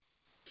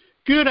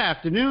Good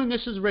afternoon.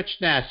 This is Rich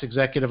Ness,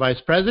 Executive Vice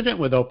President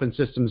with Open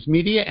Systems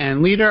Media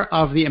and leader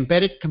of the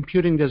Embedded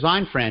Computing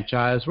Design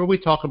franchise, where we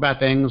talk about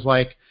things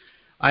like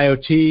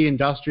IoT,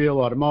 industrial,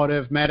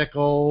 automotive,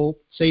 medical,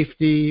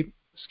 safety,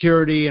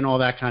 security, and all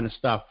that kind of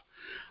stuff.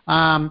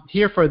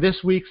 Here for this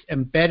week's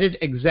Embedded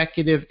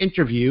Executive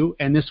Interview,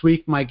 and this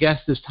week my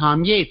guest is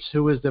Tom Yates,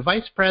 who is the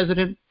Vice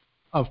President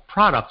of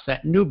Products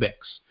at Nubix.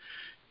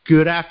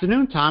 Good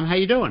afternoon, Tom. How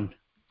you doing?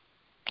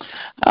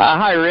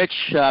 Hi, Rich.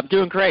 I'm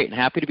doing great.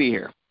 Happy to be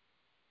here.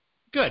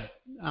 Good.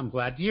 I'm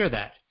glad to hear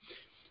that.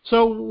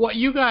 So what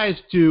you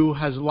guys do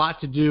has a lot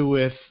to do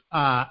with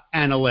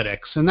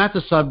analytics, and that's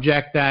a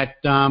subject that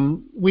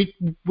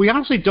we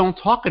honestly don't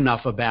talk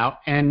enough about,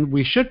 and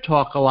we should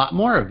talk a lot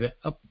more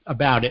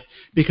about it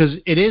because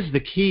it is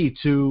the key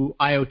to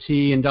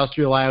IoT,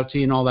 industrial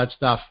IoT, and all that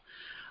stuff.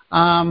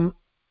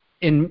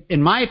 In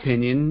my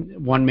opinion,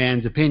 one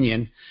man's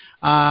opinion,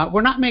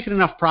 we're not making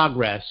enough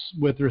progress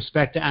with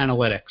respect to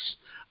analytics,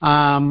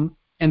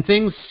 and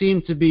things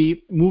seem to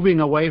be moving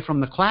away from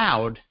the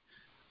cloud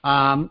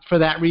for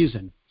that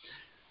reason.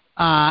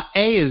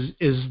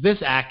 Is this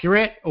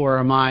accurate, or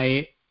am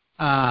I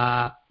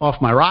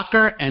off my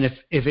rocker? And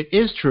if it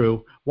is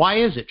true,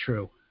 why is it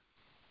true?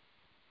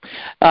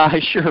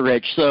 Sure,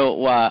 Rich.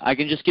 So I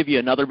can just give you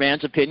another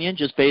man's opinion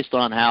just based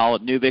on how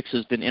Nubix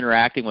has been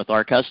interacting with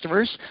our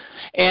customers.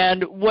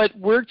 And what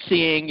we're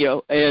seeing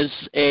is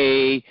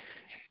a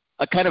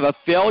kind of a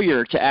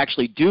failure to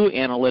actually do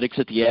analytics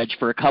at the edge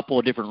for a couple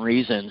of different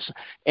reasons.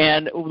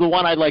 And the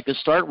one I'd like to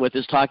start with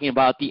is talking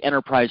about the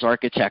enterprise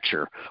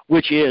architecture,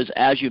 which is,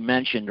 as you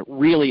mentioned,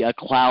 really a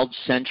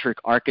cloud-centric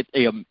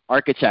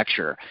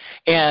architecture.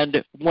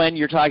 And when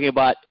you're talking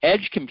about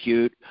edge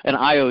compute and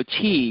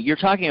IoT, you're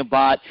talking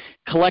about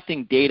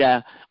collecting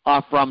data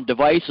from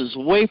devices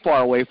way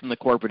far away from the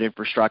corporate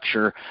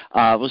infrastructure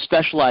with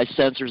specialized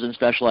sensors and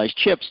specialized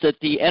chips that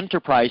the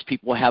enterprise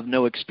people have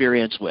no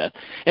experience with.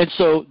 And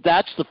so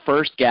that's the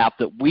first gap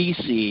that we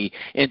see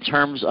in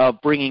terms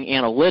of bringing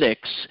analytics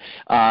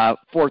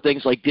for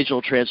things like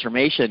digital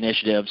transformation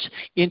initiatives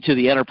into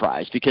the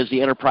enterprise, because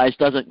the enterprise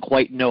doesn't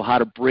quite know how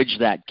to bridge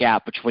that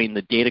gap between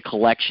the data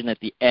collection at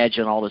the edge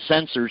and all the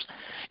sensors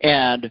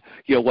and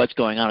what's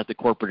going on at the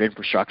corporate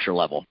infrastructure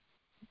level.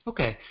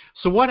 Okay,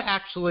 so what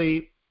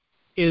actually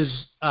is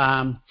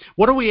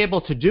what are we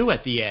able to do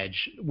at the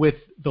edge with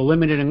the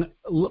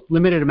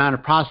limited amount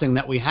of processing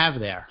that we have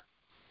there?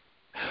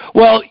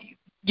 Well,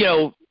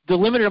 the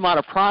limited amount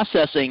of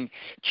processing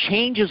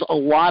changes a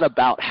lot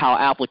about how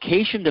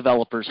application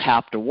developers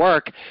have to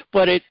work,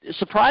 but it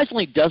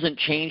surprisingly doesn't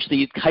change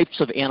the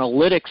types of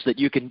analytics that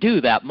you can do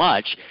that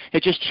much.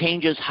 It just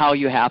changes how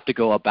you have to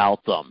go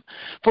about them.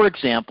 For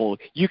example,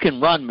 you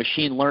can run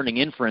machine learning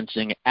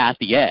inferencing at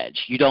the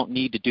edge. You don't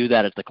need to do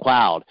that at the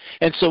cloud.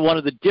 And so one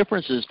of the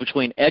differences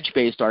between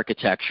edge-based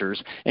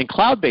architectures and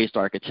cloud-based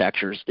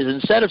architectures is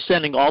instead of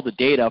sending all the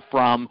data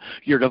from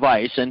your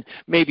device, and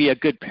maybe a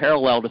good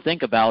parallel to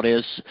think about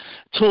is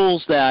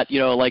tools that,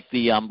 like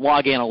the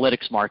log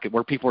analytics market,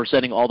 where people are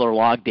sending all their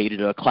log data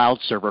to a cloud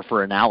server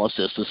for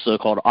analysis, the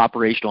so-called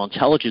operational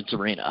intelligence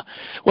arena.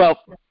 Well,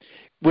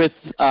 with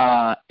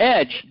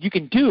edge, you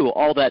can do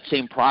all that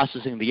same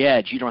processing at the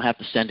edge. You don't have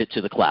to send it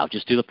to the cloud.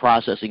 Just do the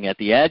processing at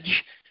the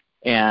edge.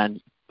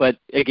 But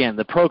again,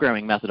 the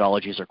programming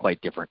methodologies are quite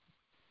different.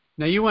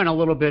 Now, you went a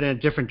little bit in a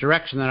different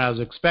direction than I was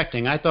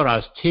expecting. I thought I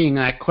was teeing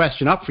that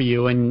question up for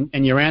you, and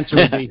your answer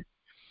would be,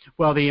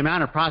 well, the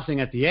amount of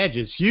processing at the edge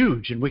is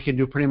huge, and we can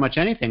do pretty much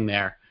anything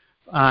there.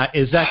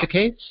 Is that the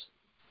case?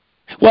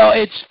 Well,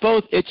 it's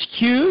both. It's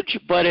huge,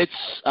 but it's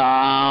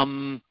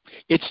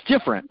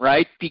different,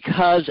 right?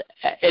 Because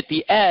at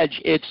the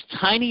edge, it's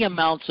tiny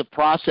amounts of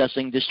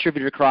processing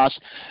distributed across,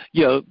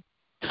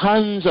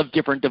 tons of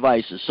different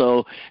devices.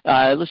 So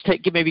let's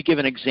give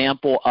an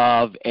example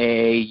of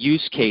a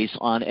use case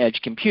on edge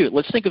compute.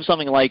 Let's think of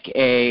something like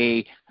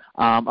a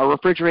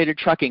refrigerated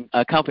trucking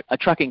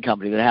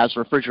company that has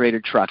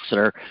refrigerated trucks that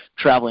are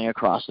traveling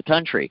across the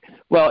country.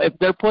 Well, if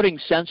they're putting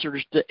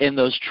sensors in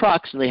those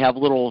trucks and they have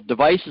little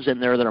devices in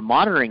there that are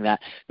monitoring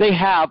that, they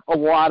have a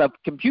lot of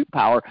compute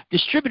power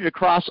distributed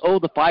across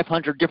the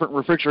 500 different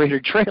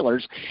refrigerated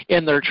trailers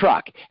in their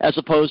truck, as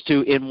opposed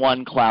to in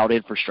one cloud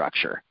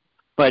infrastructure.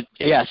 But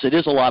yes, it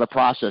is a lot of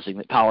processing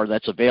power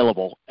that's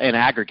available in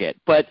aggregate.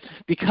 But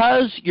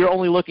because you're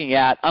only looking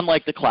at,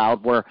 unlike the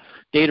cloud, where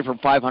data from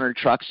 500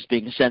 trucks is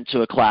being sent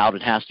to a cloud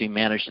and has to be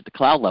managed at the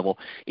cloud level,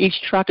 each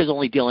truck is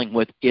only dealing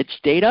with its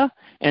data,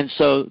 and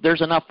so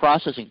there's enough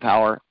processing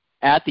power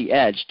at the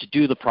edge to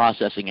do the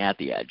processing at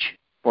the edge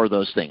for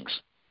those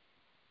things.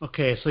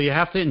 Okay, so you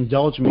have to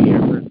indulge me here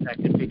for a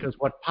second, because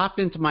what popped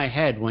into my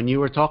head when you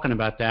were talking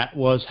about that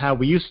was how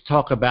we used to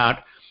talk about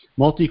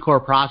multi-core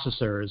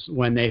processors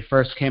when they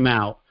first came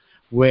out,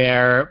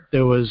 where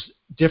there was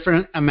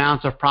different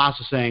amounts of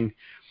processing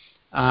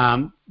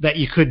that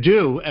you could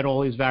do at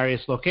all these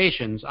various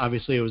locations.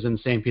 Obviously, it was in the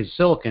same piece of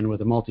silicon with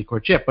a multi-core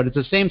chip, but it's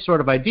the same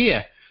sort of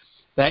idea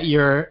that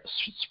you're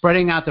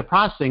spreading out the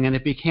processing, and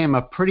it became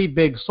a pretty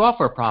big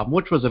software problem,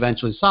 which was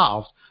eventually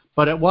solved,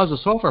 but it was a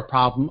software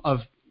problem of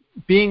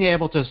being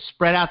able to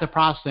spread out the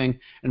processing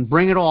and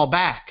bring it all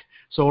back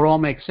so it all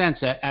makes sense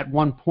at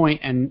one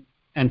point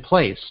and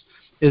place.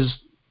 Is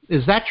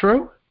that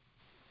true?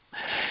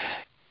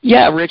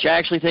 Yeah, Rich, I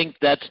actually think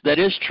that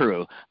is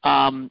true.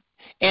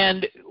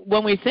 And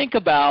when we think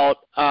about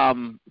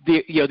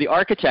the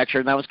architecture,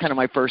 and that was kind of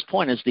my first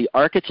point, is the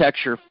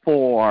architecture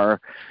for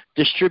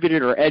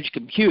distributed or edge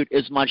compute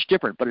is much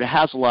different, but it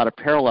has a lot of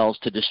parallels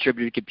to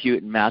distributed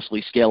compute and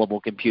massively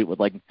scalable compute with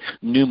like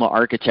NUMA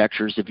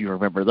architectures, if you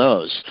remember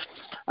those.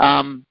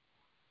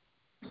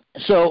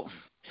 So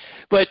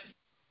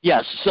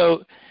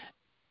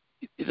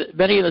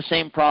many of the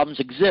same problems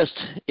exist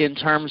in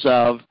terms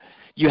of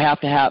you have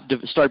to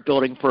start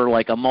building for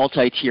like a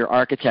multi-tier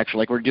architecture.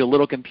 Like we're going to do a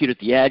little compute at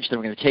the edge, then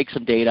we're going to take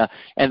some data,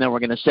 and then we're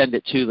going to send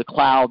it to the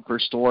cloud for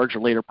storage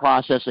or later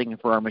processing and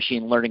for our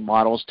machine learning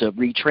models to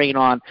retrain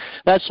on,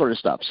 that sort of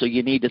stuff. So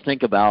you need to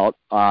think about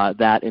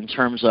that in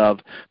terms of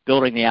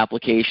building the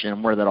application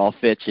and where that all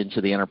fits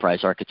into the enterprise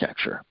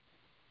architecture.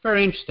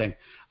 Very interesting.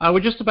 We're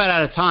just about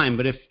out of time,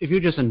 but if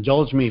you just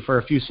indulge me for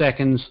a few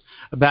seconds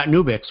about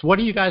Nubix, what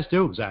do you guys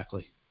do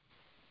exactly?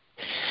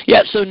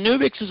 Yeah, so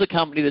Nubix is a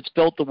company that's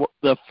built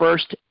the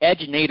first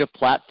edge-native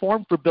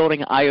platform for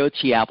building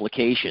IoT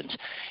applications.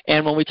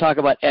 And when we talk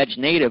about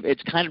edge-native,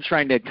 it's kind of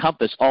trying to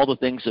encompass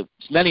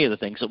many of the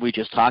things that we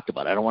just talked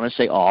about. I don't want to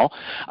say all.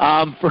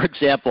 For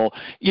example,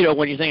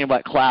 when you're thinking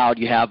about cloud,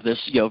 you have this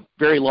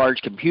very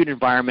large compute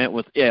environment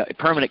with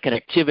permanent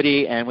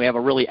connectivity, and we have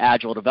a really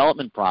agile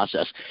development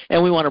process.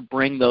 And we want to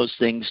bring those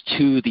things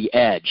to the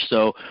edge.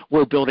 So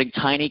we're building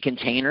tiny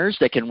containers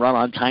that can run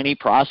on tiny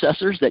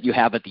processors that you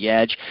have at the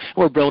edge.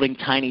 We're building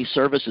tiny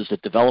services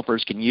that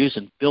developers can use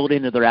and build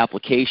into their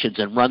applications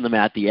and run them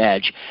at the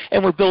edge.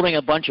 And we're building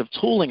a bunch of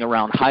tooling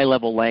around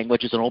high-level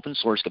languages and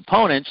open-source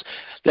components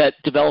that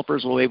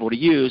developers will be able to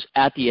use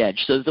at the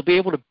edge. So that they'll be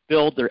able to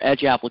build their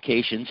edge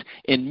applications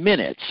in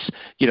minutes,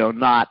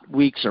 not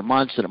weeks or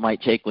months that it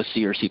might take with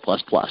C or C++.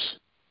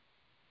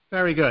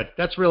 Very good.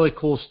 That's really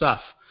cool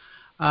stuff.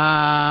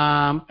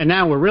 And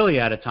now we're really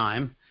out of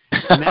time.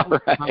 And that was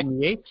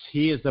Tom Yates.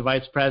 He is the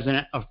Vice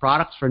President of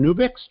Products for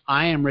Nubix.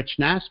 I am Rich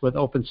Nass with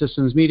Open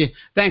Systems Media.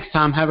 Thanks,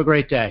 Tom. Have a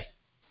great day.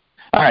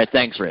 All right.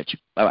 Thanks, Rich.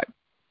 Bye-bye.